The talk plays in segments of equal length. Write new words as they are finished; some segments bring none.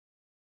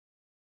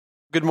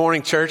Good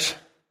morning, church.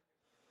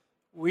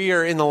 We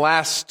are in the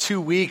last 2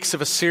 weeks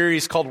of a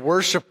series called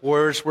Worship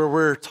Wars, where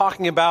we're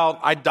talking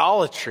about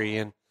idolatry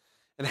and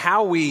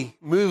how we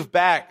move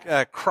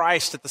back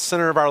Christ at the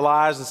center of our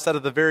lives instead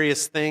of the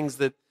various things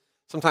that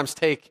sometimes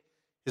take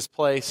his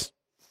place.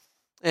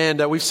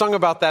 And we've sung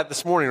about that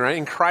this morning, right?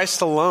 In Christ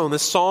alone.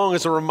 This song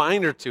is a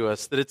reminder to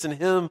us that it's in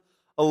him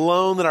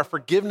alone that our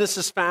forgiveness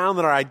is found,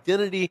 that our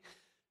identity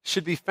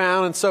should be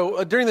found. And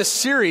so during this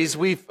series,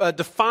 we've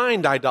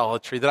defined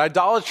idolatry, that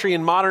idolatry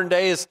in modern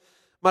day is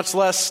much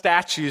less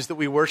statues that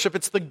we worship.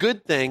 It's the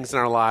good things in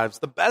our lives,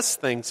 the best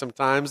things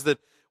sometimes that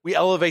we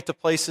elevate to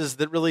places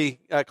that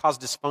really cause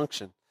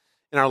dysfunction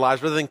in our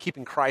lives rather than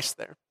keeping Christ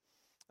there.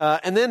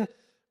 And then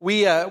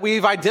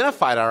we've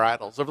identified our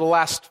idols. Over the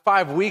last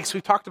 5 weeks,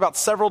 we've talked about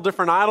several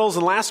different idols,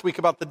 and last week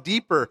about the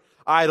deeper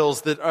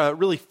idols that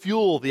really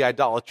fuel the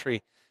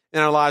idolatry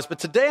in our lives. But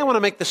today I want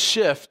to make the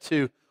shift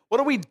to what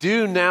do we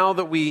do now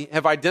that we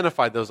have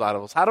identified those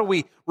idols? How do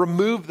we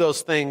remove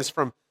those things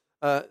from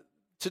to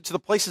the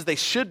places they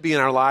should be in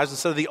our lives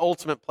instead of the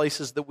ultimate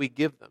places that we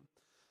give them?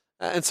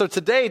 And so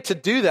today, to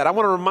do that, I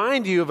want to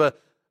remind you of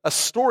a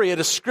story, a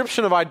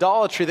description of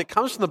idolatry that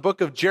comes from the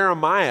book of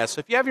Jeremiah.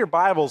 So if you have your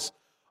Bibles,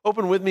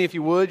 open with me, if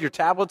you would, your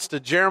tablets to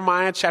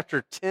Jeremiah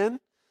chapter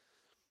 10.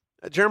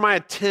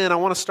 Jeremiah 10, I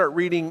want to start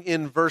reading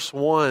in verse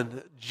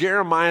 1.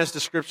 Jeremiah's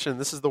description,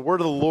 this is the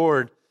word of the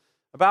Lord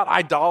about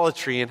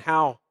idolatry and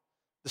how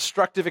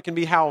destructive it can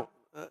be, how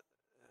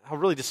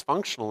really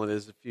dysfunctional it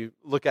is if you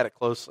look at it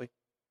closely.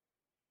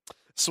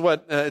 This is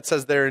what it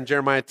says there in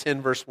Jeremiah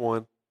 10, verse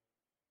 1.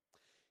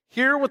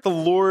 Hear what the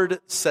Lord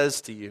says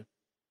to you,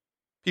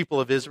 people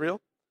of Israel.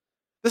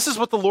 This is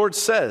what the Lord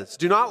says.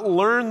 Do not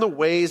learn the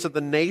ways of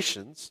the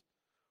nations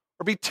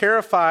or be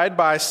terrified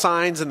by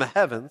signs in the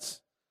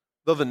heavens,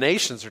 though the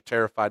nations are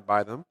terrified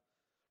by them.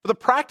 For the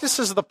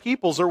practices of the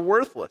peoples are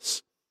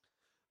worthless.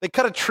 They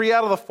cut a tree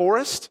out of the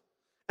forest,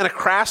 and a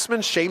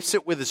craftsman shapes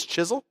it with his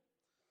chisel.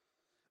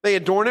 They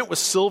adorn it with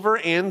silver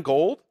and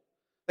gold.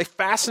 They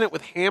fasten it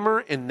with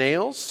hammer and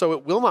nails, so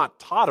it will not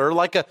totter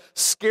like a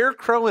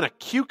scarecrow in a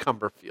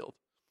cucumber field.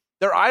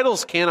 Their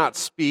idols cannot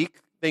speak.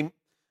 They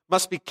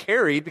must be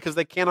carried because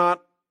they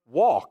cannot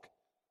walk.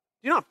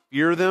 Do not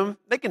fear them.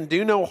 They can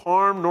do no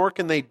harm, nor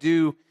can they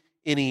do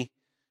any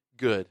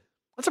good.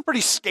 That's a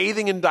pretty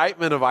scathing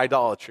indictment of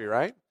idolatry,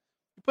 right?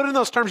 You put it in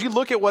those terms, you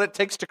look at what it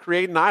takes to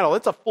create an idol.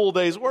 It's a full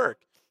day's work.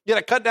 You got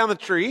to cut down the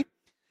tree.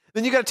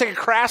 Then you got to take a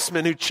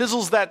craftsman who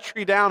chisels that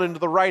tree down into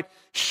the right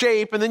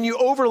shape, and then you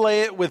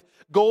overlay it with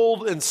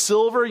gold and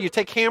silver. You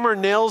take hammer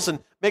and nails and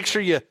make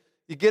sure you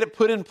get it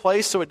put in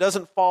place so it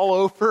doesn't fall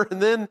over,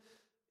 and then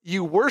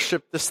you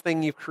worship this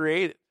thing you've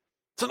created.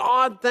 It's an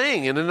odd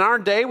thing, and in our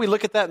day, we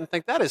look at that and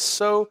think, that is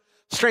so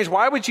strange.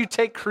 Why would you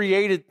take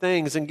created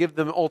things and give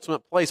them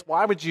ultimate place?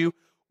 Why would you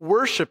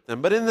worship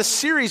them? But in this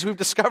series, we've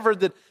discovered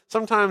that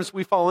sometimes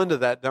we fall into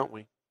that, don't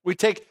we? We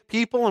take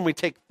people and we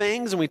take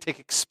things and we take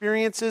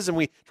experiences and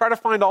we try to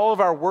find all of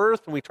our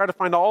worth and we try to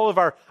find all of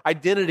our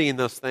identity in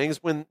those things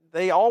when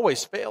they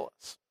always fail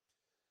us.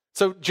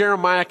 So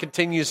Jeremiah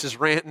continues his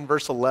rant in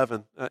verse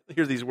 11.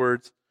 Hear these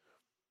words.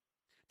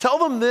 Tell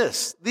them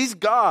this, these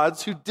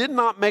gods who did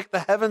not make the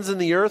heavens and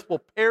the earth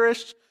will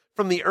perish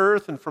from the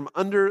earth and from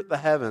under the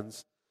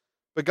heavens.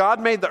 But God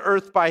made the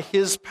earth by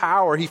his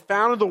power. He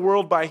founded the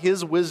world by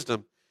his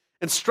wisdom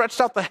and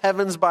stretched out the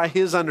heavens by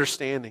his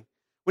understanding.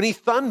 When he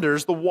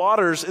thunders, the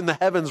waters in the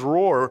heavens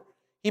roar.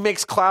 He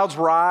makes clouds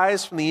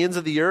rise from the ends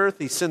of the earth.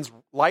 He sends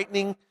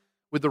lightning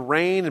with the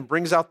rain and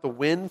brings out the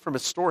wind from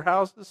his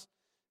storehouses.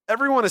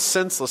 Everyone is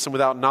senseless and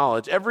without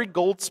knowledge. Every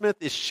goldsmith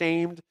is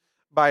shamed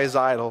by his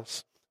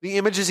idols. The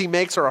images he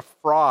makes are a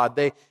fraud.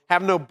 They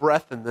have no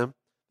breath in them.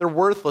 They're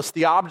worthless,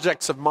 the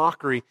objects of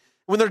mockery.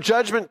 When their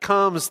judgment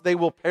comes, they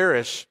will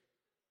perish.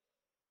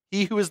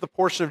 He who is the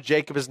portion of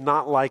Jacob is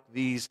not like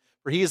these,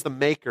 for he is the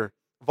maker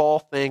of all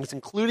things,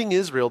 including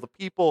Israel, the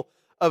people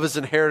of his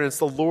inheritance.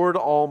 The Lord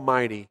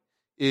Almighty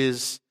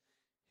is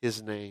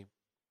his name.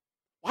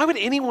 Why would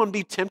anyone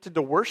be tempted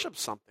to worship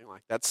something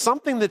like that?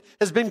 Something that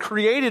has been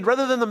created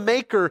rather than the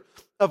maker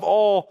of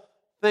all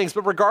things.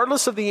 But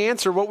regardless of the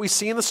answer, what we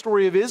see in the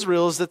story of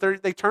Israel is that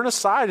they turn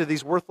aside to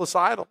these worthless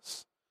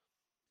idols.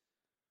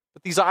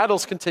 But these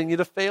idols continue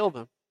to fail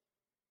them.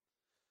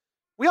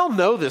 We all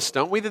know this,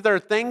 don't we? That there are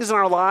things in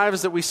our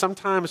lives that we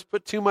sometimes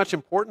put too much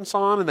importance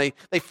on and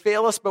they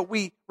fail us, but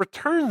we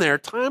return there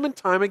time and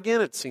time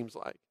again, it seems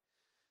like.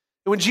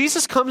 And when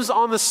Jesus comes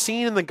on the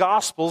scene in the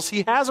Gospels,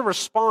 he has a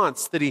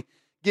response that he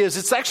gives.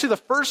 It's actually the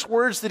first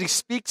words that he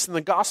speaks in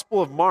the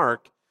Gospel of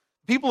Mark.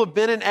 People have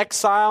been in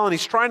exile and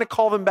he's trying to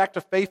call them back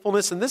to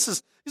faithfulness. And these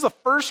are the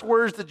first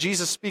words that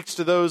Jesus speaks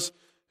to those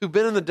who've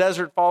been in the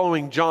desert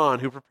following John,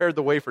 who prepared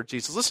the way for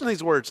Jesus. Listen to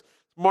these words.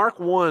 Mark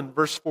 1,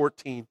 verse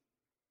 14.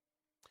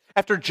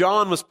 After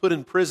John was put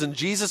in prison,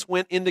 Jesus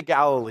went into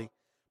Galilee,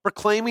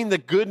 proclaiming the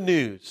good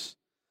news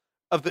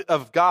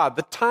of God.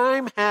 The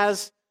time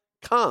has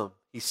come,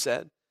 he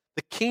said.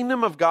 The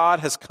kingdom of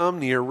God has come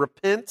near.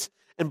 Repent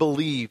and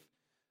believe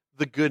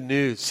the good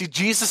news. See,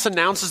 Jesus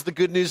announces the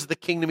good news of the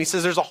kingdom. He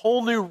says there's a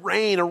whole new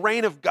reign, a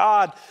reign of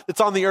God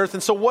that's on the earth.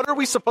 And so what are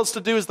we supposed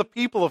to do as the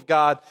people of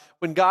God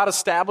when God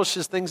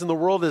establishes things in the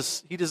world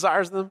as he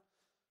desires them?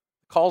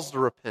 Calls to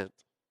repent.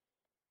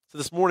 So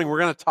this morning we're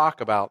going to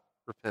talk about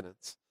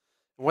repentance.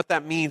 And what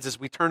that means is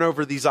we turn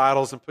over these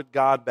idols and put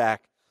God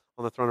back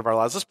on the throne of our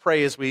lives. Let's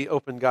pray as we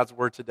open God's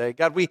word today.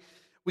 God, we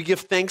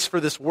give thanks for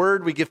this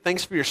word. We give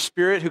thanks for your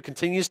Spirit who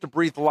continues to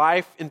breathe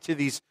life into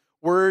these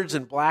words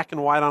in black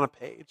and white on a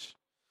page.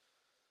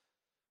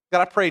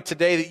 God, I pray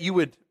today that you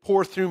would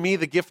pour through me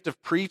the gift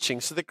of preaching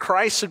so that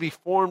Christ would be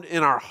formed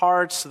in our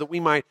hearts so that we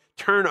might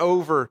turn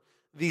over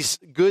these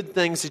good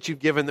things that you've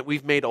given that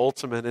we've made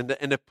ultimate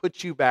and to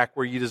put you back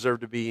where you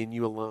deserve to be and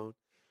you alone.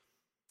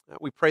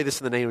 We pray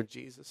this in the name of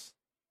Jesus.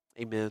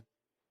 Amen.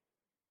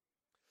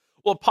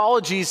 Well,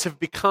 apologies have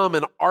become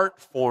an art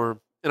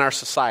form in our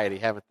society,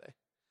 haven't they?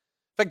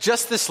 In fact,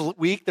 just this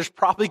week, there's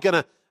probably going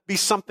to be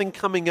something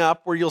coming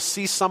up where you'll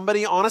see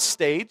somebody on a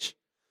stage,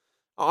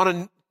 on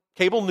a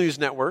cable news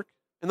network,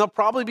 and they'll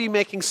probably be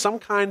making some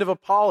kind of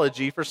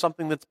apology for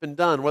something that's been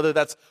done, whether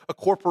that's a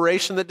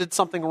corporation that did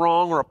something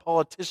wrong or a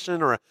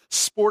politician or a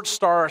sports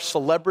star or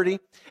celebrity.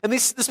 And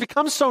this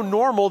becomes so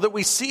normal that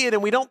we see it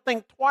and we don't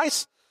think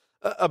twice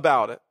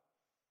about it.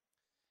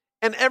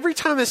 And every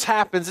time this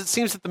happens, it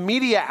seems that the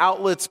media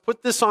outlets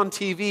put this on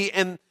TV,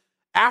 and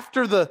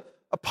after the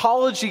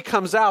apology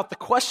comes out, the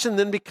question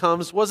then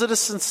becomes, was it a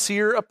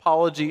sincere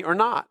apology or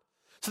not?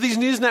 So these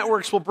news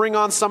networks will bring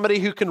on somebody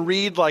who can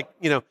read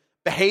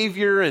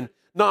behavior and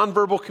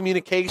nonverbal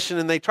communication,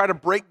 and they try to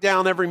break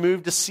down every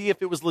move to see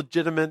if it was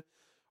legitimate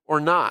or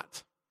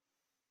not.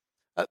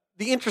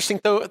 The interesting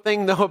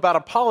thing, though, about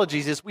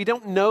apologies is we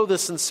don't know the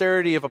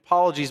sincerity of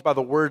apologies by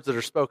the words that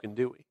are spoken,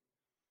 do we?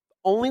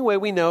 The only way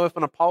we know if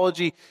an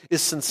apology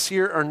is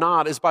sincere or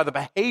not is by the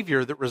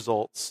behavior that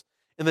results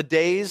in the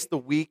days, the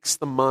weeks,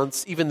 the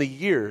months, even the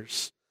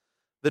years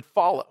that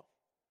follow.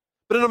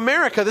 But in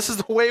America, this is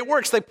the way it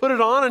works. They put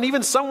it on, and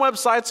even some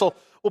websites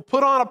will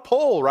put on a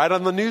poll right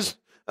on the news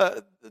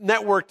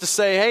network to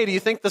say, hey, do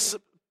you think this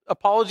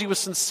apology was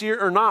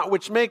sincere or not?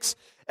 Which makes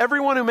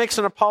everyone who makes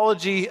an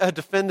apology a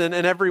defendant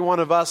and every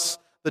one of us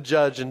the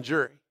judge and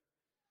jury.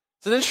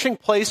 It's an interesting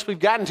place we've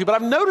gotten to, but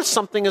I've noticed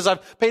something as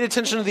I've paid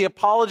attention to the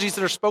apologies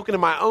that are spoken in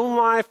my own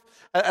life,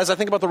 as I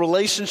think about the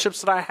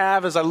relationships that I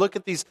have, as I look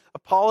at these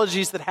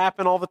apologies that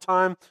happen all the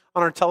time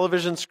on our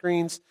television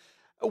screens.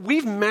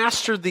 We've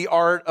mastered the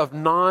art of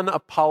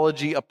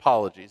non-apology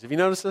apologies. Have you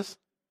noticed this?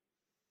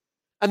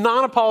 A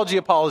non-apology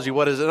apology,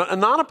 what is it? A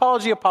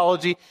non-apology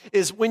apology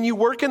is when you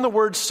work in the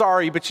word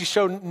sorry, but you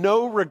show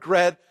no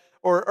regret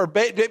or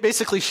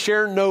basically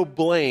share no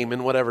blame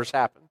in whatever's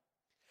happened.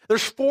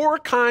 There's 4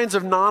 kinds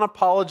of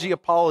non-apology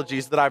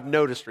apologies that I've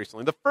noticed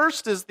recently. The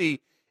first is the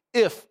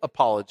if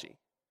apology.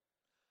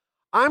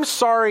 I'm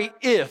sorry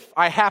if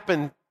I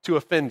happen to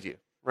offend you,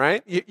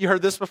 right? You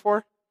heard this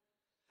before?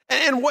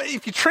 And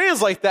if you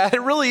translate that,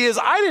 it really is,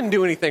 I didn't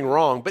do anything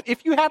wrong. But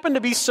if you happen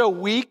to be so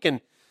weak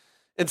and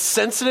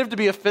sensitive to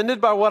be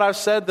offended by what I've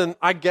said, then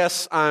I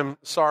guess I'm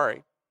sorry.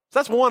 So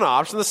that's one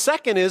option. The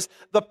second is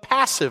the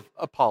passive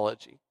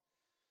apology.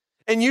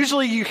 And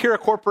usually you hear a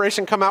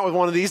corporation come out with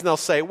one of these and they'll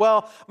say,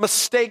 well,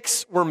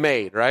 mistakes were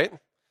made, right?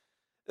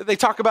 They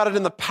talk about it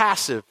in the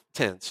passive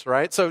tense,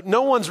 right? So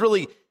no one's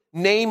really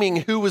naming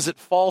who was at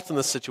fault in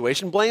the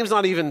situation. Blame's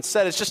not even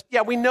said. It's just,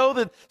 yeah, we know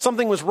that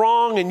something was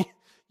wrong and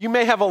you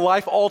may have a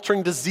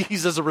life-altering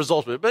disease as a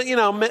result of it. But,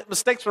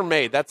 mistakes were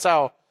made. That's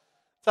how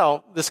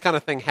this kind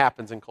of thing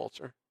happens in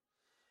culture.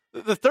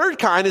 The third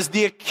kind is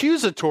the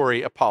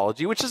accusatory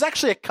apology, which is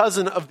actually a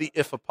cousin of the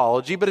if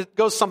apology, but it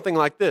goes something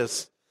like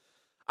this.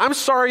 I'm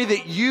sorry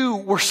that you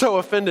were so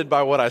offended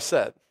by what I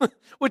said,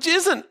 which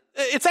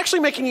it's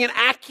actually making an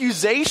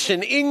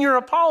accusation in your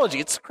apology.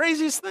 It's the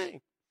craziest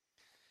thing.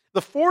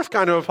 The fourth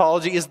kind of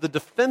apology is the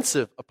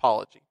defensive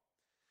apology.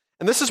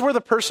 And this is where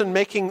the person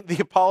making the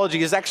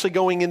apology is actually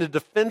going into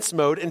defense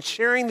mode and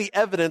sharing the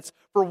evidence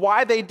for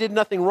why they did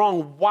nothing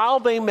wrong while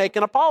they make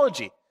an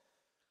apology.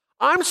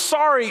 I'm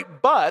sorry,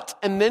 but,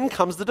 and then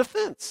comes the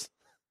defense.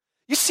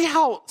 You see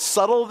how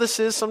subtle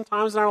this is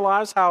sometimes in our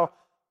lives, how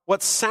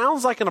what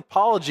sounds like an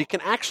apology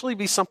can actually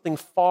be something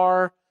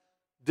far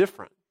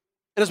different.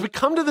 And as we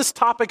come to this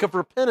topic of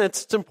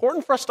repentance, it's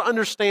important for us to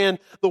understand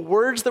the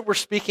words that we're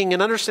speaking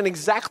and understand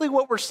exactly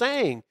what we're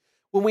saying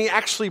when we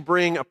actually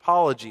bring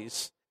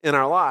apologies in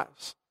our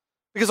lives.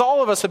 Because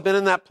all of us have been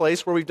in that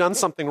place where we've done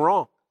something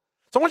wrong.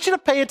 So I want you to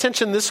pay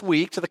attention this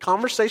week to the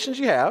conversations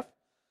you have,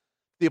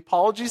 the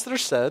apologies that are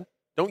said.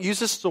 Don't use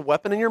this as a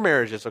weapon in your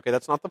marriages, okay?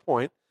 That's not the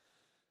point.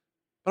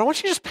 But I want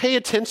you to just pay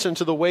attention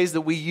to the ways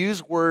that we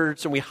use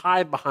words and we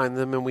hide behind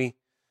them and we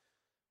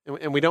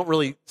don't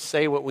really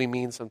say what we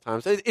mean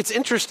sometimes. It's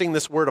interesting,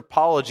 this word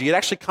apology. It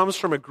actually comes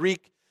from the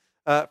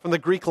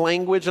Greek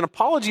language. An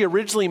apology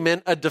originally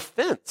meant a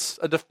defense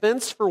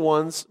for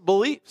one's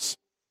beliefs.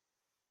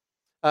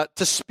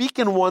 To speak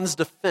in one's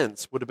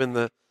defense would have been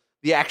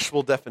the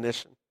actual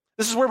definition.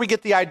 This is where we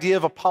get the idea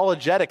of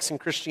apologetics in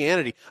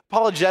Christianity.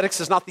 Apologetics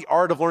is not the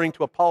art of learning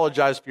to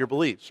apologize for your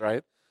beliefs,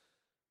 right?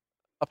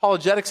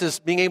 Apologetics is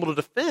being able to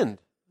defend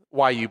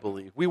why you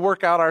believe. We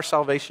work out our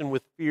salvation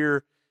with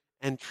fear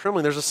and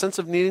trembling. There's a sense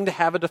of needing to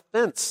have a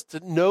defense, to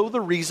know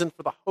the reason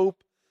for the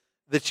hope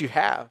that you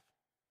have.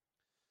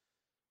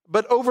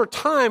 But over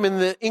time in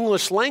the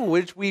English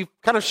language, we've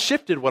kind of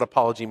shifted what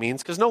apology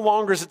means, because no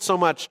longer is it so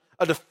much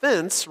a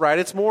defense, right?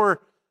 It's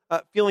more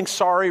feeling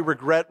sorry,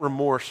 regret,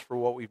 remorse for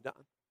what we've done.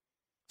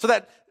 So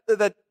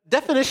that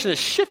definition has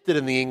shifted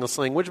in the English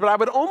language, but I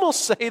would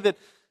almost say that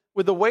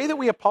with the way that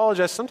we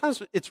apologize,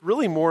 sometimes it's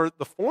really more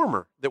the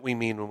former that we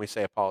mean when we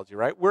say apology,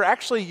 right? We're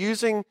actually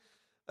using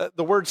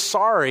the word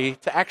sorry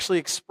to actually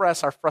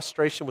express our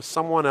frustration with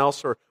someone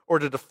else or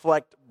to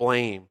deflect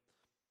blame,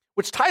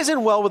 which ties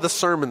in well with the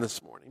sermon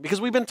this morning, because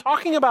we've been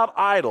talking about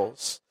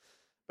idols,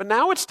 but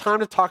now it's time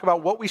to talk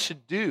about what we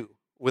should do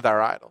with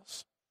our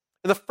idols.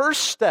 And the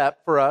first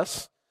step for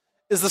us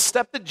is the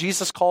step that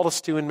Jesus called us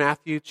to in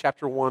Matthew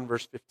chapter 1,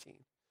 verse 15.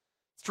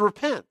 It's to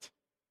repent.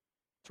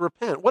 To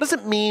repent. What does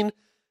it mean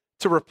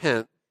to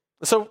repent?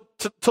 So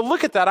to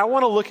look at that, I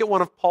want to look at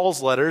one of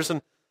Paul's letters,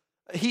 and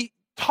he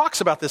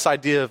talks about this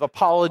idea of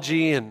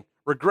apology and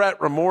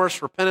regret,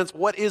 remorse, repentance.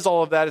 What is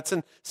all of that? It's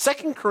in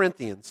 2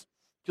 Corinthians.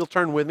 If you'll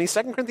turn with me,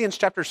 2 Corinthians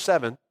chapter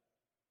 7,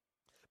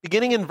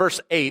 beginning in verse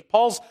 8.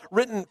 Paul's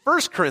written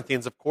 1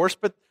 Corinthians, of course,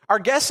 but our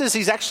guess is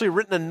he's actually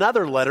written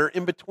another letter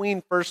in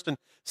between 1 and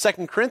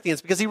 2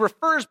 Corinthians, because he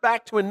refers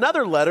back to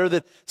another letter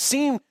that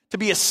seemed to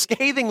be a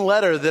scathing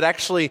letter that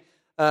actually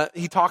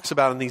he talks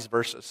about in these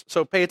verses.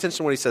 So pay attention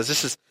to what he says.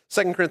 This is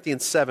 2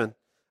 Corinthians 7,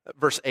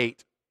 verse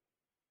 8.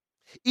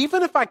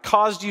 Even if I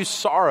caused you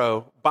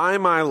sorrow by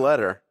my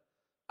letter,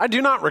 I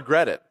do not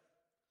regret it.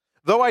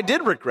 Though I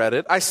did regret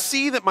it, I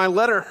see that my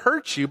letter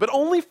hurt you, but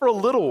only for a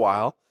little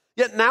while.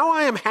 Yet now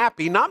I am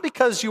happy, not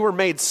because you were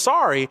made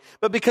sorry,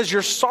 but because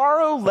your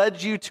sorrow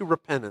led you to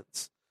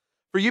repentance.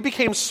 For you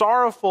became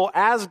sorrowful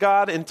as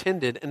God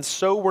intended, and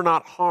so were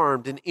not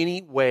harmed in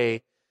any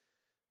way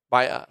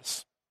by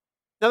us.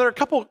 Now, there are a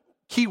couple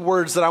key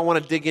words that I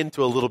want to dig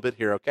into a little bit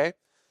here, okay?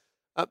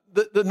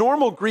 The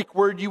normal Greek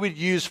word you would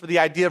use for the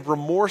idea of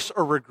remorse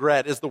or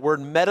regret is the word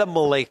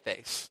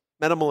metamolethes.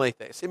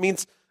 Metamolethes. It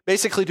means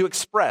basically to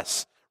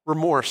express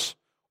remorse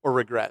or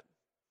regret.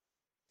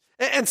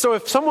 And so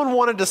if someone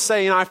wanted to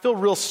say, I feel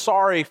real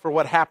sorry for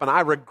what happened,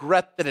 I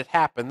regret that it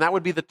happened, that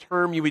would be the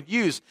term you would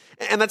use.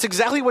 And that's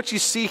exactly what you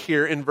see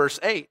here in verse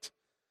 8.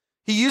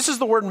 He uses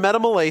the word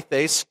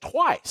metamolethes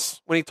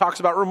twice when he talks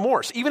about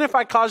remorse. Even if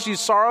I caused you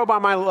sorrow by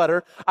my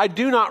letter, I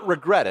do not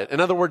regret it. In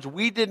other words,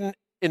 we didn't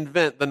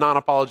invent the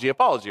non-apology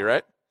apology,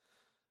 right?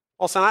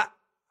 Paul said,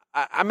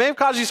 I may have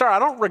caused you sorrow. I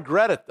don't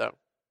regret it, though.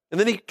 And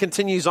then he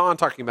continues on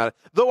talking about it.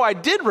 Though I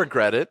did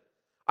regret it,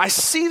 I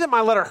see that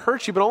my letter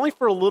hurts you, but only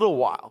for a little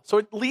while. So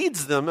it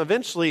leads them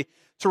eventually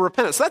to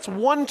repentance. So that's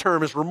one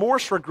term, is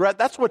remorse, regret.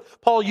 That's what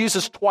Paul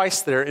uses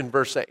twice there in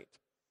verse 8.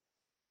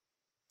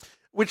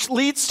 Which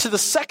leads to the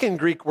second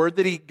Greek word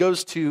that he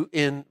goes to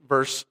in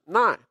verse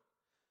 9.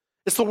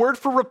 It's the word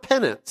for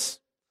repentance,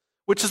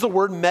 which is the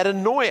word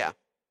metanoia.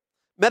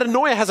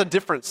 Metanoia has a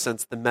different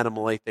sense than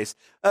metamolethes.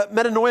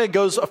 Metanoia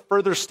goes a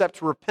further step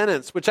to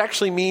repentance, which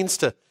actually means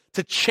to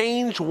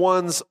change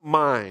one's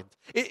mind.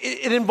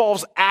 It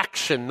involves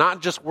action,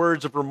 not just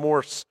words of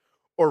remorse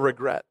or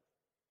regret.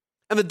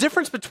 And the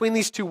difference between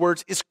these two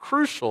words is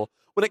crucial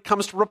when it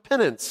comes to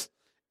repentance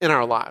in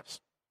our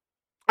lives.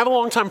 I have a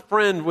longtime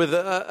friend with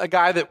a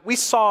guy that we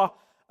saw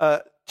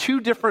two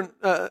different,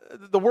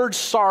 the word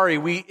sorry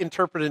we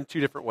interpret in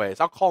two different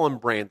ways. I'll call him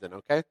Brandon,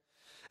 okay?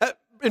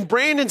 In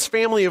Brandon's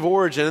family of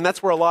origin, and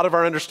that's where a lot of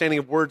our understanding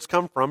of words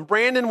come from,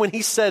 Brandon, when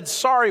he said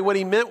sorry, what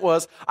he meant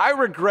was, I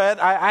regret,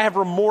 I have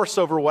remorse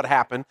over what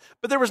happened,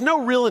 but there was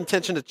no real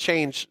intention to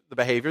change the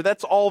behavior.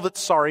 That's all that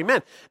sorry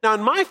meant. Now,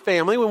 in my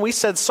family, when we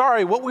said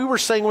sorry, what we were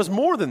saying was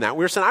more than that.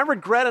 We were saying, I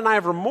regret and I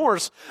have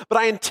remorse, but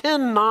I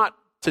intend not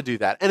to do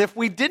that. And if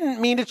we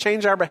didn't mean to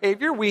change our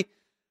behavior, we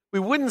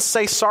wouldn't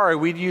say sorry.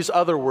 We'd use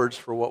other words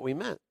for what we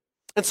meant.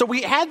 And so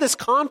we had this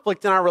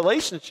conflict in our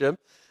relationship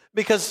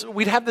because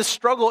we'd have this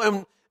struggle.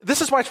 And this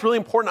is why it's really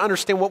important to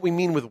understand what we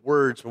mean with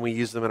words when we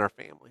use them in our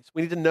families.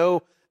 We need to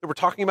know that we're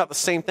talking about the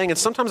same thing. And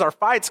sometimes our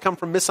fights come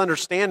from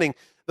misunderstanding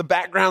the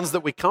backgrounds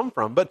that we come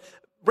from. But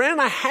Brandon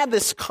and I had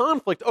this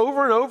conflict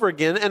over and over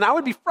again, and I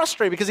would be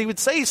frustrated because he would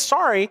say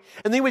sorry,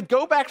 and then he would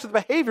go back to the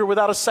behavior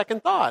without a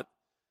second thought.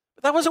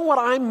 But that wasn't what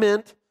I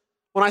meant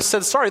when I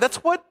said sorry. That's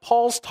what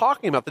Paul's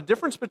talking about, the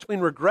difference between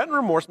regret and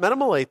remorse,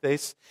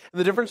 metamolethes, and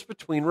the difference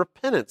between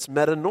repentance,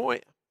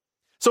 metanoia.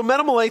 So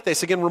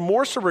metamolethes, again,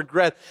 remorse or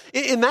regret.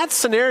 In that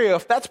scenario,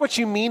 if that's what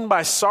you mean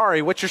by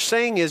sorry, what you're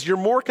saying is you're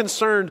more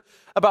concerned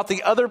about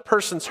the other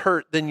person's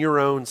hurt than your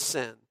own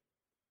sin.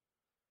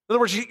 In other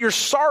words, you're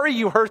sorry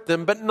you hurt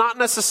them, but not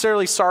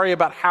necessarily sorry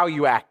about how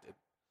you acted.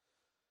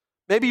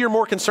 Maybe you're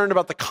more concerned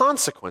about the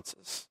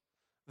consequences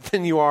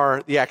than you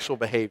are the actual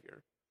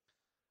behavior.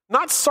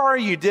 Not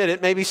sorry you did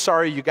it, maybe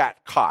sorry you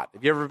got caught.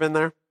 Have you ever been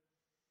there?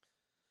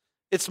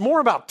 It's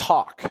more about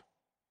talk.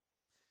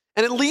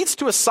 And it leads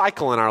to a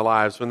cycle in our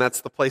lives when that's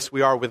the place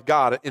we are with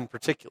God in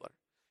particular.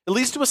 It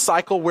leads to a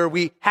cycle where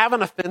we have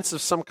an offense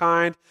of some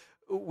kind,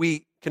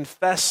 we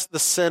confess the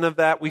sin of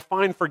that, we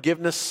find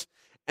forgiveness,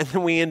 and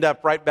then we end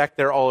up right back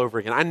there all over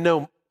again. I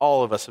know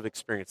all of us have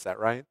experienced that,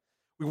 right?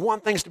 We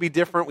want things to be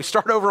different. We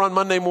start over on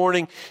Monday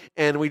morning,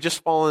 and we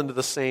just fall into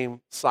the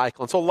same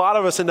cycle. And so a lot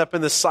of us end up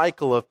in this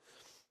cycle of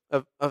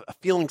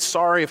feeling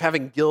sorry, of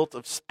having guilt,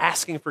 of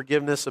asking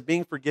forgiveness, of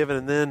being forgiven,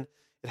 and then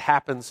it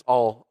happens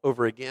all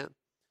over again.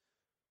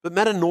 But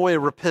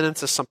metanoia,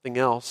 repentance, is something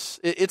else.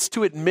 It's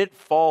to admit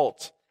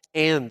fault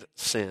and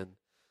sin.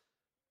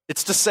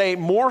 It's to say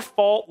more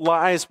fault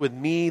lies with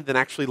me than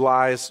actually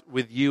lies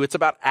with you. It's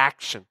about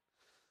action.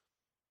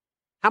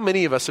 How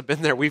many of us have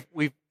been there?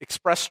 We've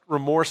expressed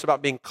remorse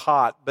about being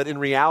caught, but in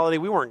reality,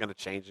 we weren't going to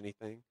change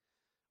anything.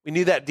 We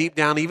knew that deep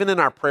down, even in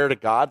our prayer to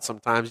God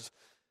sometimes.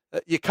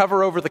 You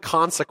cover over the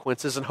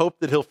consequences and hope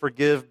that he'll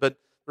forgive, but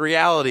the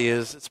reality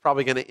is it's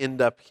probably going to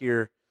end up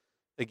here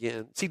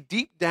again. See,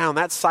 deep down,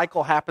 that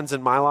cycle happens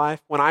in my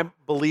life when I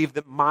believe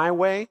that my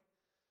way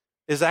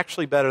is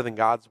actually better than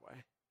God's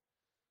way.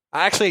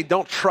 I actually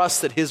don't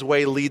trust that his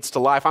way leads to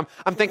life.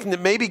 I'm thinking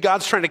that maybe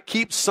God's trying to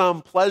keep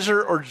some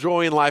pleasure or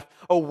joy in life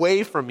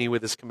away from me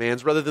with his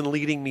commands rather than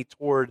leading me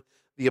toward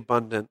the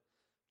abundant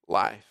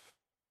life.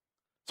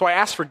 So I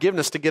ask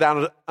forgiveness to get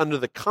out under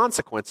the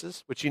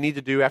consequences, which you need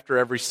to do after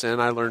every sin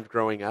I learned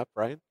growing up,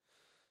 right?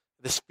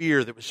 This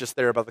fear that was just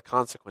there about the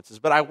consequences.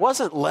 But I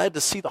wasn't led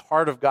to see the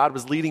heart of God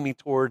was leading me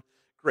toward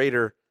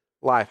greater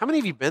life. How many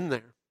of you been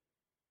there?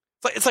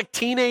 It's like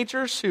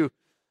teenagers who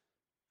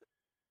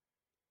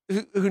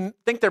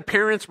think their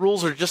parents'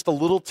 rules are just a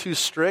little too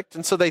strict,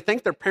 and so they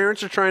think their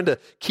parents are trying to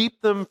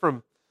keep them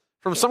from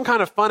some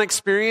kind of fun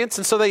experience,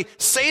 and so they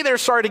say they're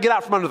sorry to get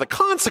out from under the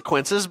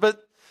consequences, but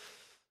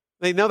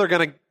they know they're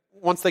going to,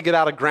 once they get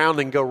out of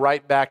grounding, go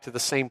right back to the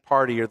same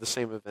party or the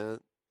same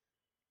event.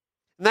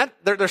 And that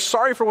they're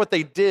sorry for what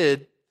they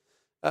did,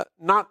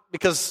 not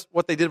because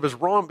what they did was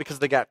wrong, because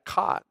they got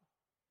caught.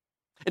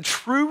 And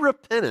true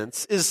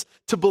repentance is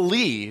to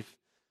believe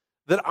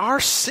that our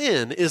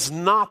sin is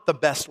not the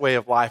best way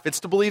of life. It's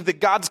to believe that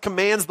God's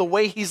commands, the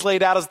way he's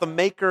laid out as the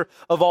maker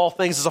of all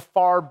things, is a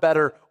far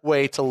better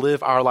way to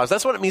live our lives.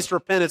 That's what it means to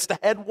repent. It's to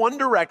head one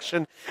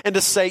direction and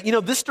to say,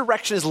 this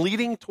direction is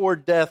leading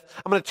toward death.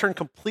 I'm going to turn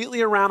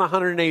completely around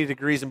 180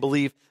 degrees and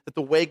believe that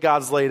the way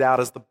God's laid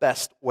out is the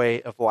best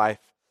way of life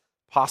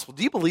possible.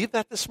 Do you believe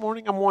that this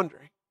morning? I'm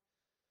wondering.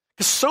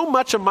 Because so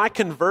much of my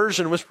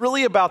conversion was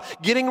really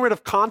about getting rid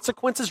of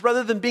consequences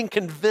rather than being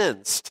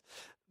convinced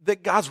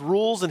that God's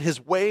rules and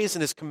his ways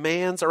and his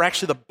commands are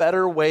actually the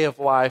better way of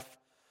life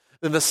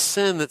than the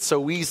sin that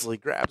so easily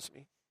grabs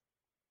me.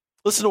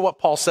 Listen to what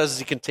Paul says as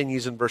he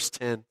continues in verse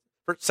 10,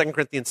 2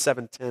 Corinthians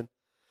 7:10.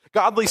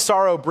 Godly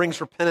sorrow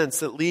brings repentance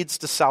that leads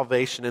to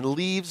salvation and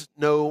leaves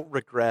no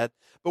regret,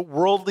 but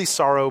worldly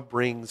sorrow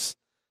brings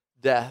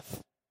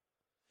death.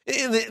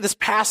 In this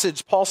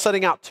passage, Paul's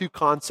setting out two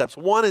concepts.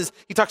 One is,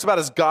 he talks about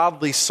his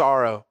godly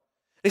sorrow.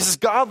 He says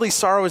godly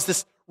sorrow is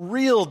this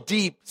real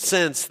deep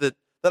sense that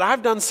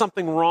I've done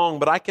something wrong,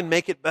 but I can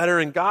make it better,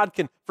 and God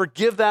can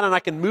forgive that, and I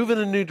can move in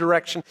a new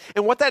direction.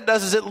 And what that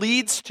does is it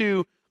leads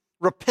to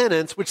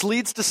repentance, which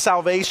leads to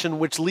salvation,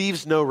 which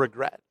leaves no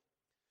regret.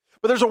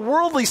 But there's a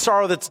worldly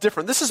sorrow that's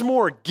different. This is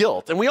more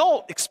guilt, and we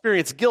all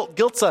experience guilt.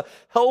 Guilt's a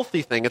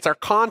healthy thing. It's our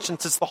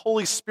conscience. It's the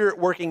Holy Spirit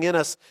working in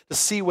us to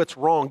see what's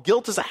wrong.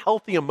 Guilt is a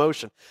healthy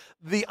emotion.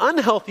 The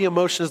unhealthy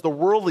emotion is the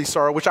worldly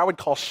sorrow, which I would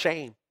call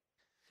shame.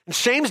 And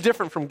shame's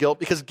different from guilt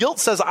because guilt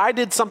says I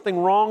did something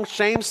wrong.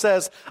 Shame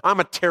says I'm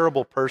a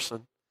terrible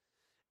person.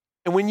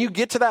 And when you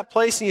get to that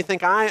place and you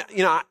think I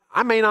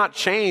may not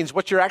change,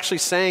 what you're actually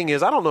saying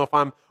is I don't know if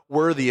I'm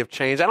worthy of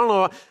change. I don't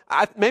know.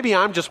 Maybe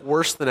I'm just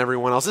worse than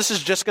everyone else. This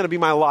is just going to be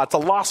my lot. It's a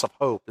loss of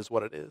hope is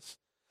what it is.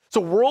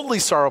 So worldly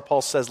sorrow,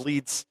 Paul says,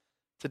 leads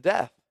to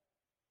death.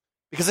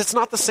 Because it's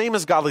not the same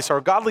as godly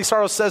sorrow. Godly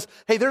sorrow says,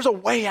 hey, there's a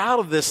way out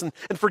of this, and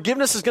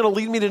forgiveness is going to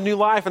lead me to new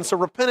life, and so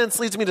repentance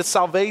leads me to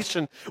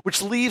salvation,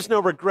 which leaves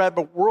no regret,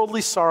 but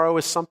worldly sorrow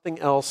is something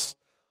else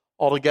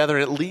altogether,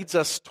 and it leads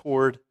us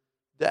toward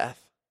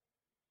death.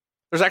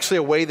 There's actually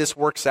a way this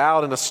works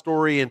out in a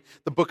story in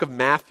the book of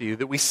Matthew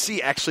that we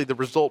see actually the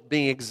result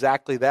being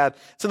exactly that.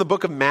 It's in the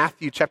book of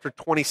Matthew, chapter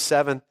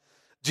 27.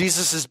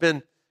 Jesus has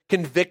been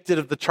convicted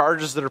of the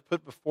charges that are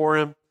put before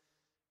him.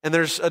 And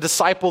there's a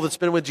disciple that's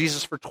been with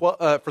Jesus for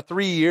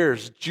 3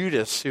 years,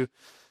 Judas, who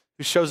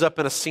shows up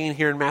in a scene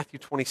here in Matthew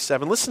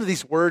 27. Listen to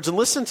these words and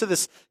listen to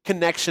this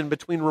connection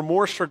between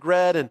remorse,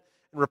 regret, and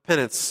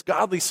repentance,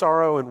 godly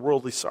sorrow and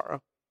worldly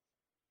sorrow.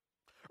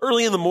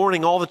 Early in the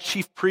morning, all the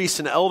chief priests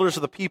and elders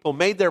of the people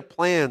made their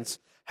plans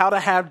how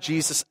to have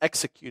Jesus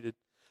executed.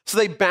 So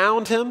they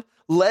bound him,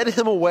 led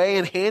him away,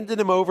 and handed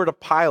him over to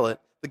Pilate,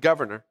 the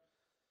governor.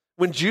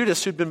 When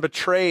Judas, who had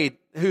betrayed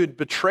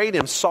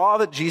him, saw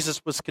that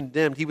Jesus was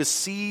condemned, he was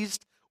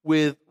seized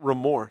with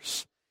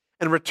remorse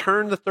and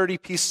returned the 30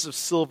 pieces of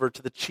silver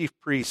to the chief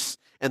priests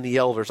and the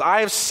elders.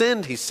 I have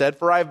sinned, he said,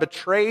 for I have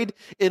betrayed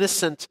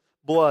innocent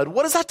blood.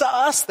 What is that to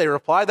us? They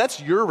replied.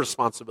 That's your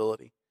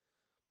responsibility.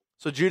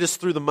 So Judas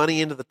threw the money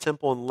into the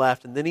temple and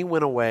left, and then he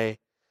went away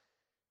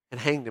and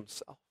hanged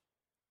himself.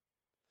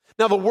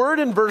 Now the word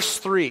in verse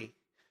 3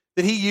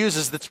 that he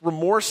uses, that's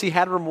remorse, he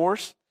had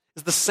remorse,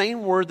 is the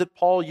same word that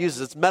Paul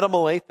uses. It's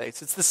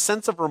metamolethes. It's the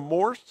sense of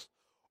remorse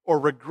or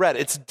regret.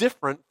 It's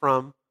different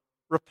from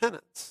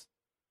repentance.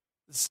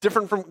 It's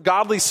different from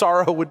godly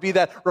sorrow would be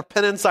that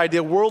repentance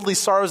idea. Worldly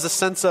sorrow is the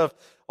sense of,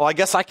 well, I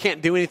guess I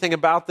can't do anything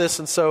about this,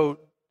 and so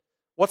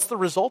what's the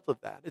result of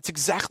that? It's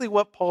exactly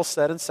what Paul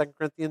said in 2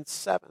 Corinthians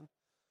 7.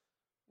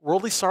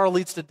 Worldly sorrow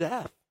leads to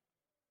death.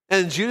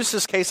 And in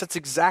Judas' case, that's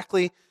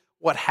exactly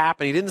what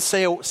happened. He didn't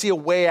see a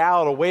way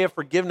out, a way of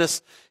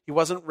forgiveness. He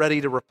wasn't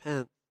ready to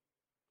repent.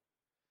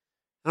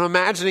 And I'm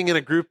imagining in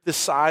a group this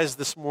size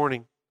this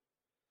morning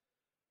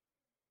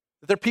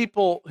that there are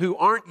people who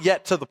aren't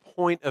yet to the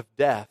point of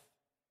death.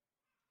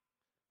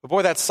 But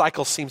boy, that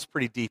cycle seems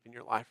pretty deep in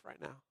your life right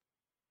now.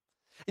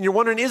 And you're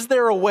wondering, is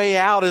there a way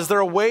out? Is there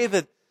a way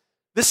that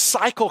this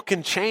cycle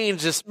can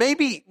change?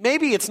 Maybe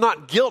it's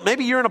not guilt.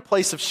 Maybe you're in a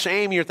place of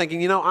shame. You're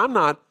thinking, I'm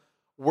not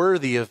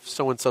worthy of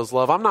so-and-so's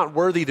love. I'm not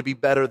worthy to be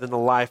better than the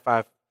life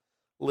I've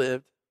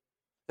lived.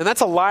 And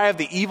that's a lie of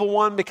the evil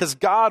one, because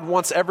God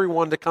wants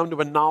everyone to come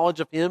to a knowledge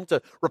of him,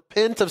 to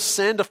repent of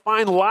sin, to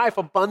find life,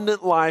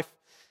 abundant life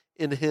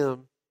in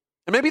him.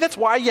 And maybe that's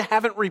why you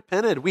haven't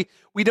repented.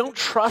 We don't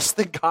trust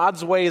that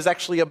God's way is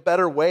actually a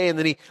better way and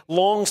that he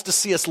longs to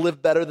see us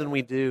live better than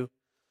we do.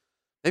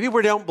 Maybe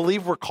we don't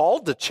believe we're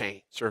called to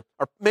change, or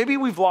maybe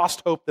we've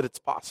lost hope that it's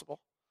possible.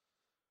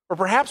 Or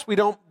perhaps we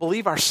don't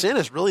believe our sin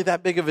is really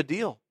that big of a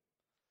deal.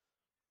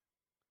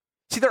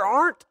 See, there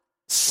aren't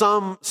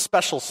some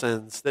special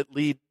sins that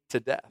lead to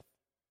death.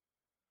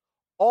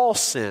 All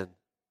sin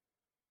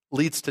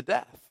leads to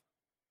death,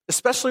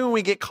 especially when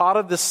we get caught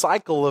in this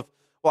cycle of,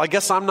 well, I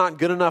guess I'm not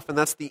good enough, and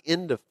that's the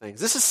end of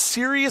things. This is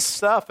serious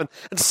stuff, and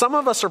some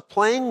of us are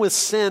playing with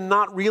sin,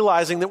 not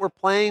realizing that we're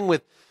playing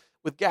with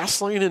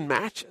gasoline and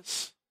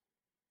matches.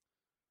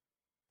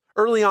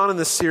 Early on in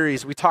this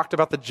series, we talked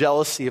about the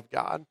jealousy of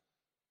God,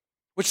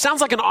 which sounds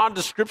like an odd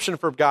description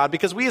for God,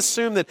 because we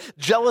assume that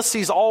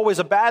jealousy is always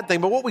a bad thing.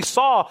 But what we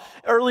saw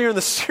earlier in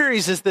the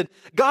series is that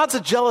God's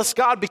a jealous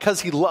God because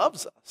he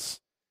loves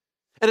us.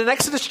 And in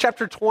Exodus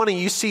chapter 20,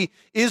 you see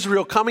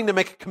Israel coming to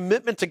make a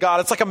commitment to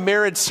God. It's like a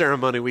marriage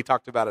ceremony. We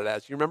talked about it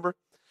as, you remember?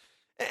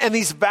 And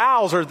these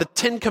vows are the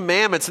 10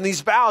 commandments. And these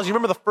vows, you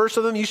remember the first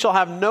of them? You shall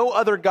have no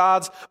other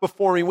gods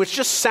before me, which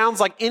just sounds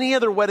like any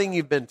other wedding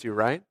you've been to,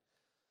 right?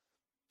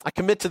 I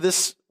commit to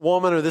this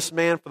woman or this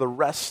man for the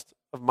rest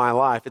of my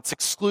life. It's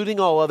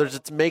excluding all others.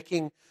 It's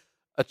making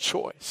a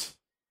choice.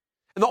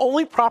 And the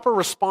only proper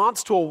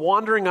response to a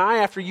wandering eye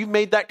after you've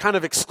made that kind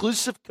of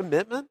exclusive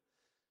commitment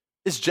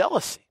is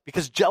jealousy,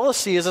 because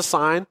jealousy is a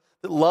sign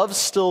that love's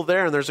still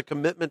there and there's a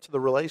commitment to the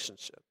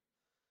relationship.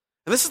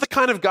 And this is the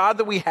kind of God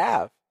that we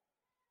have.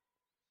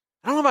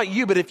 I don't know about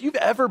you, but if you've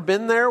ever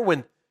been there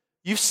when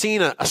you've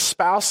seen a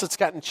spouse that's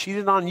gotten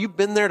cheated on, you've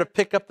been there to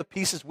pick up the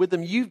pieces with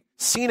them, you've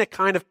seen a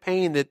kind of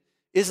pain that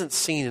isn't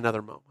seen in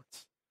other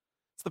moments.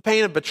 It's the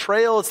pain of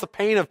betrayal. It's the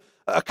pain of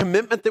a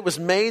commitment that was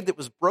made that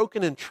was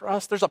broken in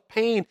trust. There's a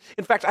pain.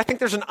 In fact, I think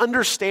there's an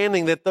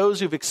understanding that those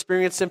who've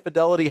experienced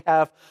infidelity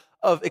have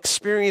of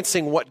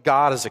experiencing what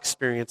God has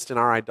experienced in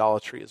our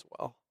idolatry as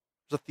well.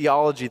 There's a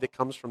theology that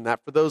comes from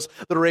that for those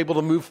that are able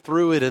to move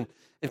through it and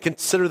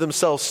consider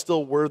themselves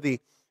still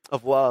worthy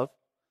of love.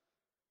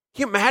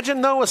 Can you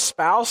imagine, though, a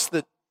spouse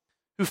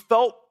who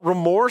felt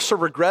remorse or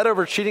regret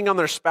over cheating on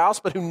their spouse,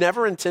 but who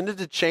never intended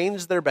to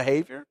change their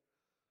behavior?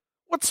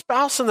 What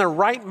spouse in their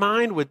right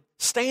mind would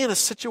stay in a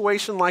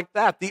situation like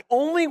that? The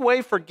only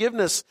way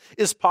forgiveness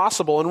is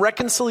possible and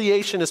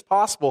reconciliation is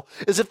possible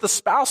is if the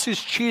spouse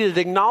who's cheated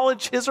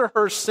acknowledges his or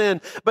her sin,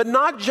 but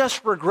not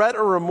just regret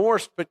or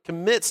remorse, but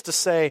commits to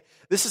say,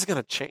 this is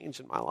going to change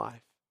in my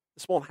life.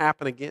 This won't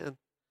happen again.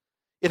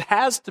 It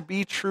has to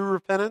be true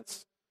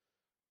repentance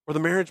or the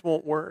marriage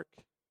won't work.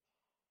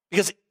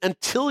 Because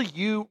until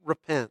you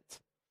repent,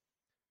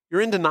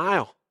 you're in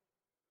denial.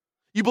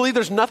 You believe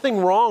there's nothing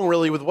wrong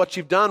really with what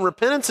you've done.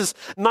 Repentance is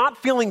not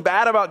feeling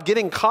bad about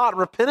getting caught.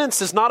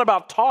 Repentance is not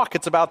about talk.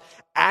 It's about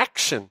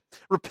action.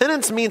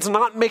 Repentance means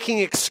not making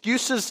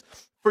excuses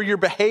for your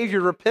behavior.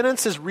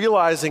 Repentance is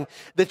realizing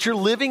that you're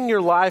living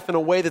your life in a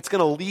way that's going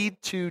to lead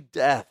to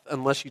death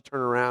unless you turn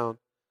around.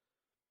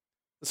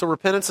 And so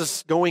repentance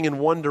is going in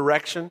one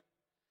direction,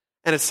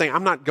 and it's saying,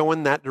 I'm not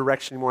going that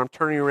direction anymore. I'm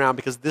turning around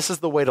because this is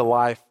the way to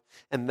life,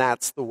 and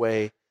that's the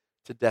way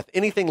to death.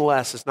 Anything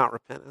less is not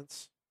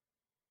repentance.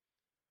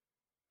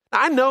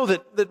 I know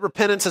that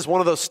repentance is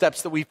one of those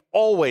steps that we've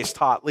always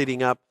taught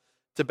leading up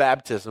to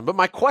baptism. But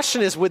my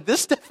question is, with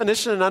this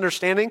definition and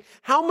understanding,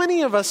 how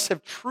many of us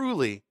have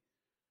truly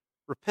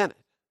repented?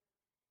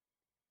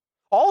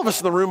 All of us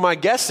in the room, my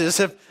guess is,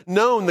 have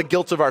known the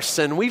guilt of our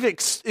sin. We've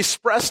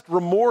expressed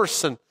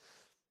remorse and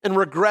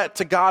regret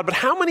to God. But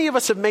how many of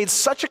us have made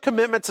such a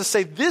commitment to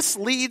say, this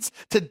leads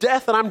to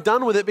death and I'm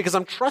done with it because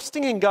I'm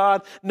trusting in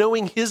God,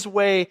 knowing his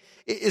way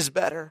is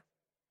better?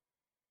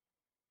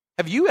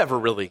 Have you ever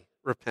really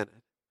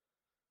repented?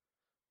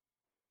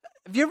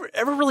 Have you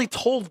ever really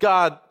told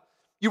God,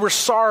 You were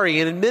sorry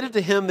and admitted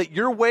to him that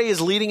your way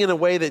is leading in a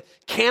way that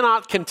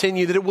cannot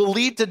continue, that it will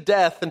lead to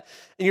death. And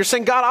you're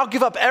saying, God, I'll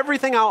give up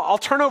everything. I'll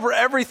turn over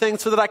everything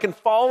so that I can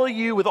follow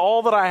you with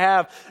all that I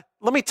have.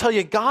 Let me tell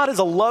you, God is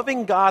a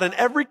loving God, and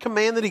every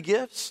command that he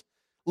gives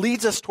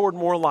leads us toward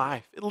more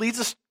life. It leads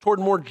us toward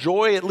more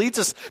joy. It leads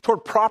us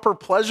toward proper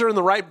pleasure in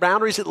the right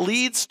boundaries. It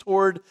leads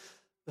toward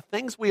the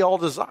things we all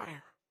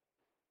desire.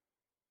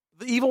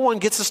 The evil one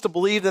gets us to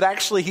believe that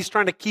actually he's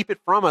trying to keep it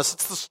from us.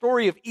 It's the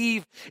story of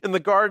Eve in the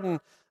Garden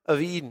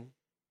of Eden.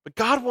 But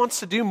God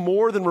wants to do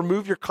more than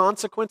remove your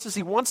consequences.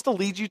 He wants to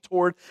lead you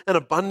toward an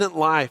abundant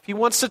life. He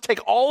wants to take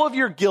all of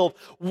your guilt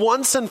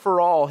once and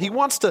for all. He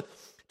wants to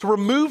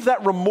remove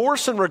that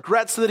remorse and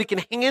regret so that he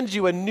can hand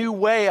you a new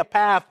way, a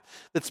path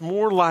that's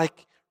more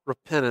like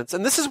repentance.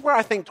 And this is where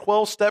I think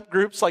 12-step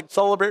groups like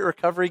Celebrate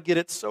Recovery get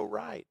it so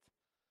right.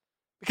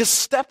 Because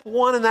step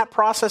one in that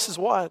process is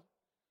what?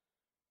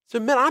 To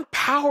admit I'm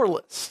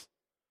powerless.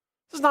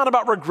 This is not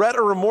about regret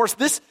or remorse.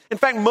 In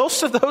fact,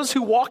 most of those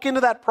who walk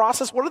into that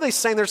process, what are they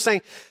saying? They're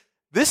saying,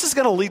 this is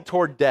going to lead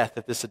toward death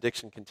if this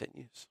addiction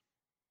continues.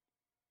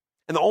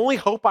 And the only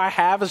hope I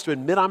have is to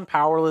admit I'm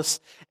powerless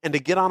and to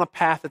get on a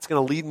path that's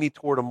going to lead me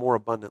toward a more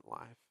abundant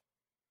life.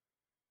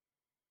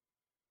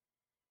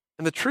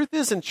 And the truth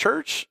is, in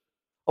church,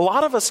 a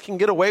lot of us can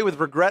get away with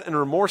regret and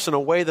remorse in a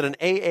way that an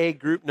AA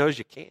group knows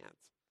you can't.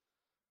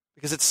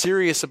 Because it's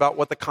serious about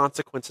what the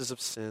consequences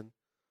of sin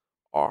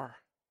are.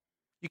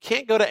 You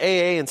can't go to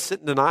AA and sit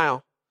in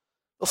denial.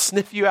 They'll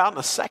sniff you out in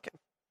a second.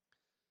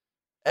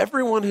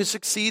 Everyone who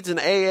succeeds in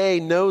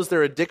AA knows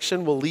their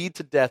addiction will lead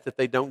to death if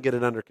they don't get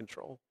it under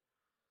control.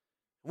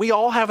 We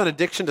all have an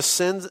addiction to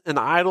sins and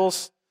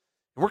idols,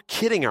 and we're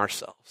kidding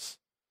ourselves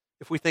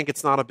if we think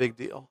it's not a big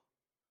deal.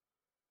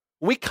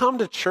 When we come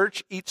to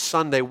church each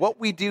Sunday, what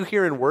we do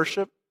here in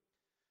worship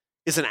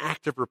is an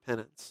act of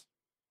repentance.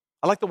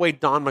 I like the way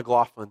Don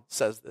McLaughlin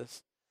says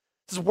this.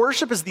 He says,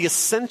 worship is the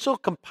essential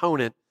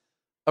component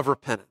of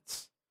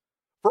repentance.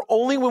 For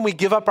only when we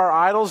give up our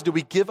idols do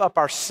we give up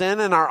our sin,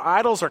 and our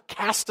idols are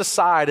cast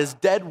aside as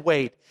dead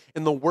weight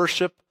in the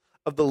worship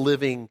of the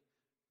living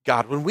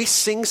God. When we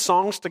sing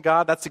songs to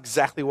God, that's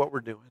exactly what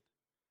we're doing.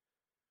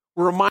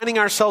 We're reminding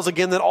ourselves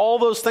again that all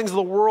those things of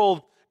the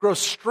world grow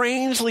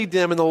strangely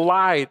dim in the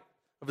light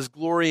of his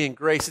glory and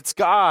grace. It's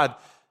God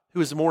who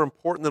is more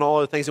important than all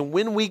other things. And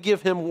when we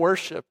give him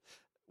worship,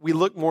 we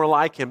look more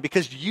like him,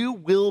 because you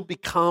will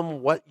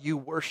become what you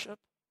worship.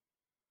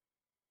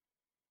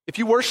 If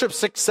you worship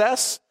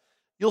success,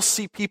 you'll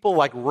see people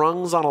like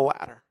rungs on a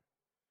ladder.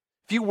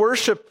 If you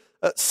worship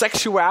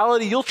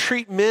sexuality, you'll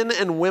treat men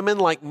and women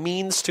like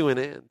means to an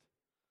end.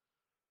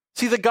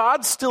 See, the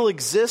gods still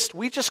exist.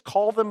 We just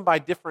call them by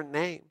different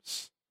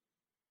names.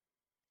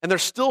 And they're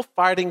still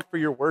fighting for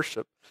your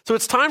worship. So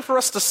it's time for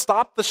us to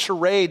stop the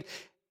charade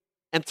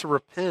and to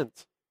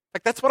repent.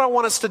 Like, that's what I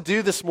want us to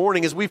do this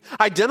morning, is we've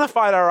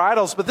identified our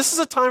idols, but this is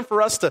a time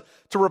for us to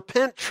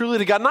repent truly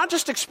to God, not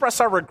just express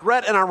our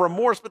regret and our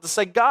remorse, but to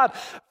say, God,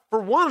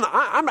 for one,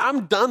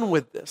 I'm done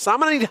with this.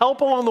 I'm going to need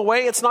help along the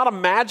way. It's not a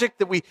magic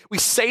that we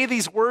say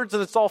these words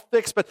and it's all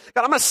fixed, but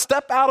God, I'm going to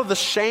step out of the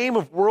shame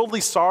of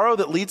worldly sorrow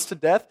that leads to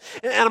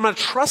death, and I'm going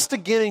to trust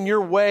again in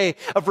your way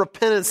of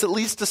repentance that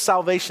leads to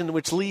salvation,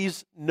 which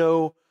leaves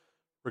no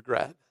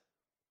regret.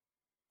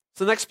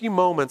 So the next few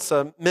moments,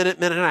 a minute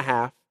and a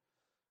half,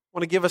 I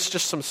want to give us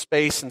just some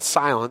space and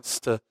silence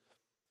to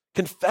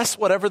confess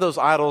whatever those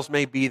idols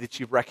may be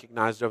that you've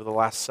recognized over the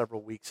last several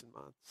weeks and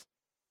months.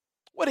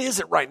 What is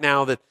it right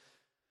now that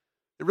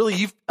really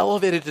you've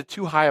elevated to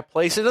too high a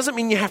place? It doesn't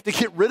mean you have to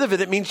get rid of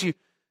it. It means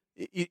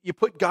you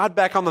put God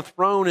back on the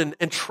throne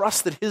and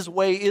trust that his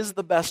way is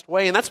the best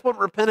way. And that's what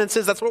repentance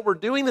is. That's what we're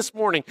doing this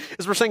morning,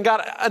 is we're saying,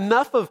 God,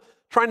 enough of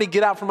trying to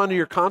get out from under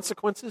your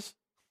consequences.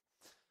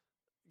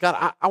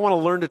 God, I want to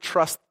learn to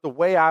trust the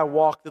way I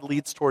walk that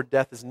leads toward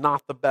death is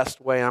not the best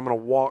way. I'm going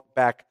to walk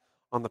back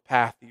on the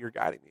path that you're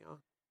guiding me on.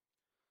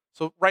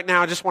 So right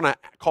now, I just want to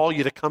call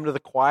you to come to the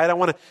quiet. I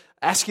want to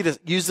ask you to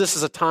use this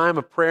as a time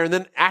of prayer. And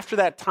then after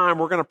that time,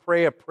 we're going to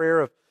pray a prayer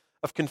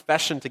of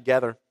confession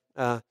together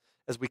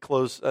as we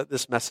close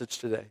this message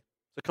today.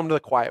 So come to the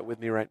quiet with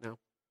me right now.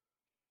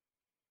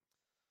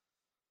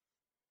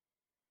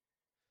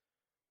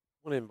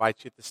 I want to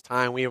invite you at this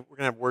time. We're going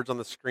to have words on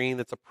the screen.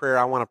 It's a prayer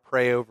I want to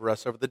pray over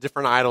us, over the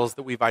different idols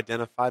that we've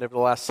identified over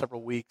the last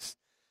several weeks.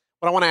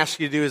 What I want to ask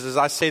you to do is, as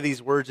I say these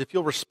words, if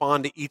you'll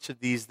respond to each of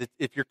these, that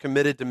if you're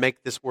committed to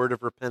make this word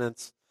of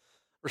repentance,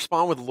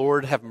 respond with,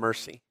 Lord, have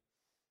mercy,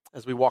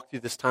 as we walk through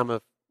this time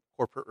of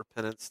corporate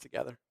repentance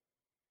together.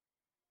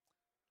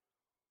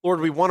 Lord,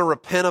 we want to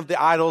repent of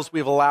the idols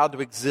we've allowed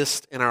to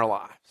exist in our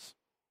lives.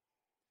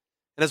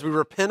 And as we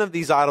repent of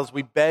these idols,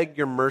 we beg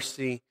your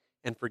mercy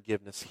and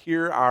forgiveness.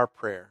 Hear our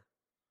prayer.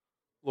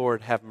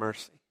 Lord, have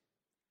mercy.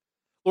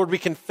 Lord, we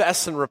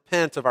confess and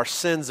repent of our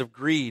sins of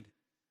greed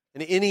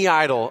and any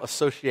idol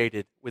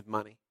associated with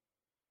money.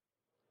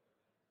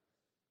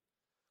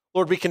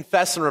 Lord, we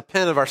confess and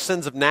repent of our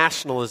sins of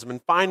nationalism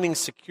and finding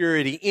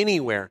security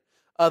anywhere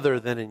other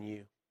than in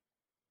you.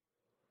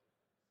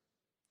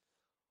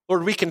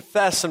 Lord, we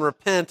confess and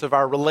repent of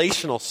our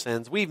relational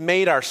sins. We've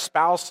made our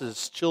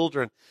spouses,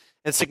 children,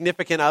 and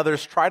significant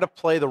others try to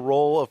play the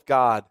role of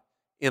God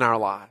in our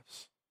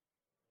lives.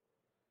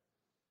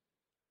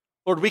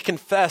 Lord, we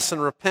confess and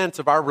repent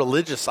of our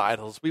religious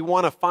idols. We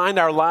want to find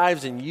our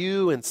lives in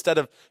you instead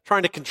of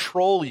trying to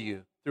control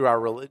you through our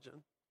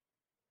religion.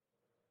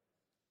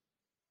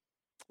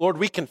 Lord,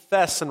 we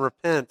confess and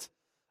repent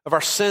of our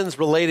sins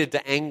related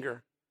to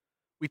anger.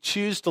 We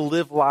choose to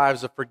live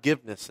lives of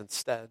forgiveness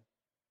instead.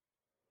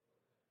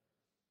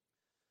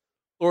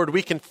 Lord,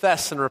 we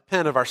confess and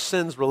repent of our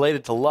sins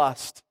related to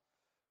lust.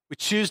 We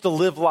choose to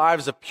live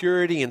lives of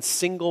purity and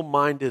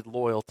single-minded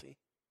loyalty.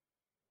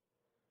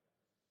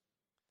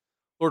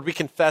 Lord, we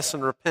confess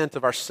and repent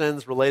of our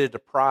sins related to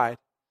pride.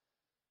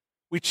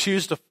 We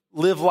choose to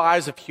live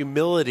lives of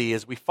humility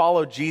as we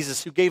follow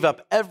Jesus, who gave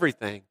up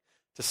everything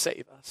to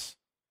save us.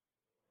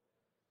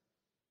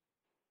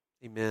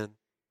 Amen.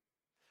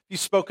 If you've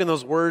spoken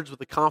those words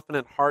with a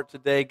confident heart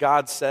today,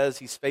 God says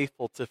He's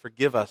faithful to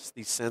forgive us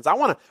these sins. I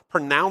want to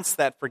pronounce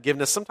that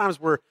forgiveness. Sometimes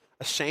we're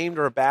ashamed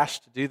or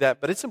abashed to do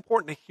that, but it's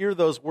important to hear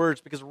those words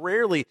because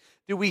rarely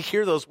do we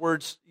hear those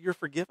words, "You're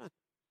forgiven."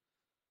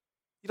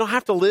 You don't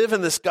have to live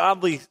in this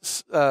godly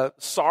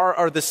sorrow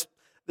or this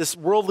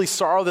worldly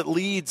sorrow that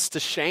leads to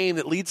shame,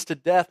 that leads to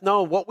death.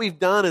 No, what we've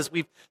done is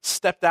we've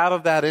stepped out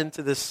of that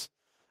into this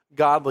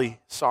godly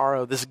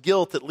sorrow, this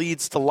guilt that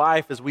leads to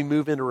life as we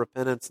move into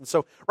repentance. And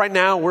so right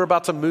now we're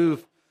about to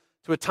move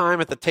to a time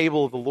at the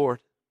table of the Lord.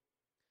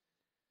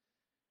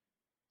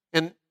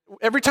 And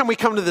every time we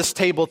come to this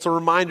table, it's a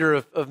reminder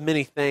of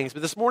many things.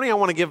 But this morning I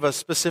want to give a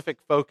specific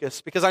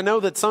focus because I know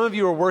that some of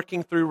you are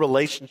working through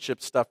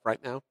relationship stuff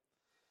right now.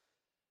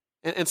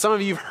 And some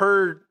of you have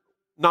heard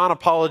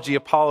non-apology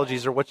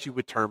apologies or what you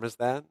would term as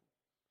that.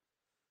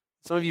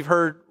 Some of you have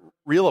heard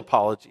real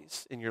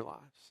apologies in your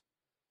lives.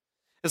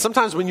 And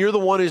sometimes when you're the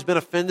one who's been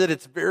offended,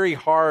 it's very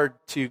hard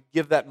to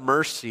give that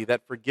mercy,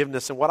 that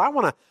forgiveness. And what I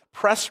want to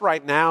press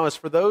right now is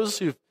for those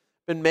who've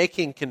been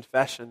making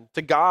confession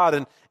to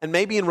God and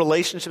maybe in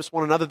relationships with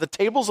one another, the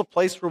table's a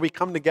place where we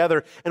come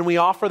together and we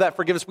offer that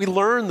forgiveness. We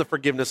learn the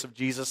forgiveness of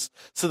Jesus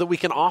so that we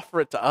can offer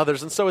it to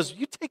others. And so as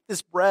you take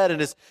this bread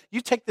and as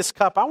you take this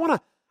cup, I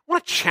want to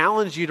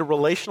challenge you to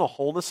relational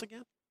wholeness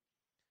again,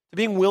 to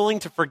being willing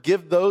to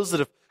forgive those that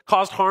have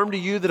caused harm to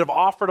you, that have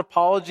offered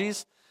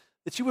apologies,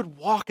 that you would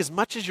walk as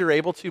much as you're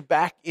able to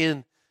back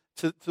in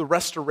to the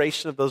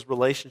restoration of those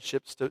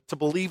relationships, to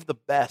believe the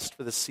best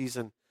for this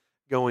season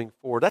going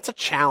forward. That's a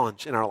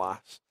challenge in our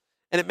lives.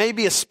 And it may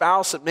be a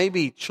spouse, it may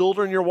be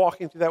children you're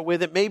walking through that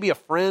with, it may be a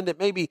friend, it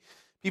may be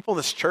people in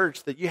this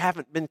church that you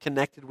haven't been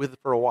connected with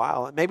for a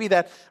while. And maybe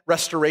that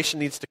restoration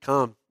needs to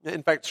come.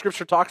 In fact,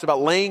 Scripture talks about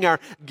laying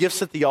our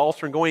gifts at the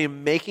altar and going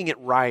and making it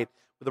right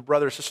with a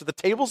brother or sister. The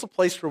table's a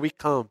place where we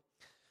come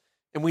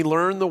and we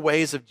learn the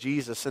ways of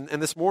Jesus. And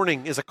this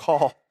morning is a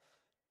call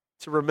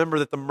to remember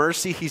that the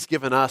mercy He's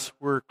given us,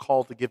 we're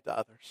called to give to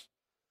others.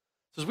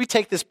 So as we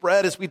take this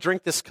bread, as we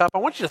drink this cup, I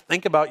want you to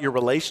think about your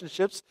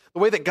relationships, the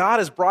way that God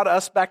has brought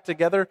us back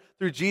together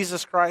through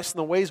Jesus Christ, and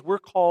the ways we're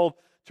called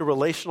to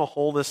relational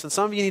wholeness. And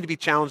some of you need to be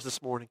challenged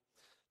this morning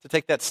to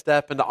take that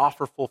step and to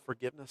offer full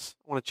forgiveness.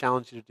 I want to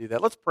challenge you to do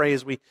that. Let's pray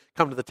as we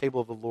come to the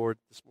table of the Lord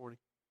this morning.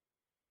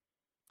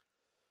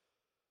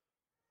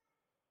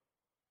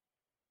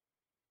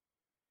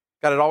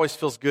 God, it always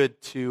feels good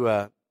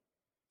to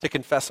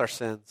confess our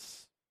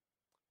sins,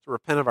 to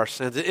repent of our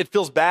sins. It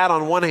feels bad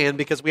on one hand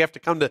because we have to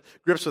come to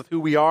grips with who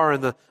we are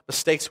and the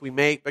mistakes we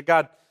make. But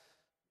God,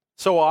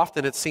 so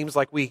often it seems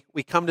like we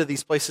come to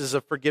these places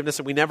of forgiveness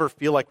and we never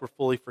feel like we're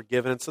fully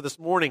forgiven. And so this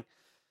morning,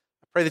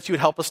 I pray that you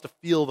would help us to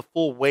feel the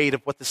full weight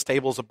of what this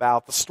table is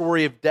about, the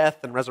story of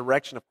death and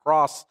resurrection of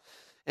cross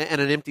and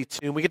an empty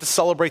tomb. We get to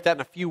celebrate that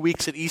in a few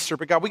weeks at Easter.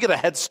 But God, we get a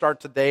head start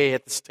today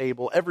at this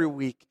table every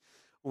week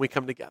when we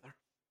come together.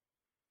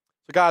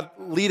 So God,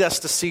 lead us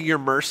to see your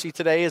mercy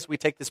today as we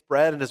take this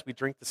bread and as we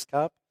drink this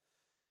cup.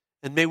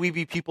 And may we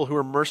be people who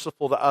are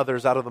merciful to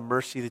others out of the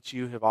mercy that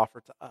you have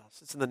offered to us.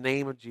 It's in the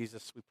name of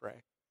Jesus we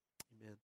pray.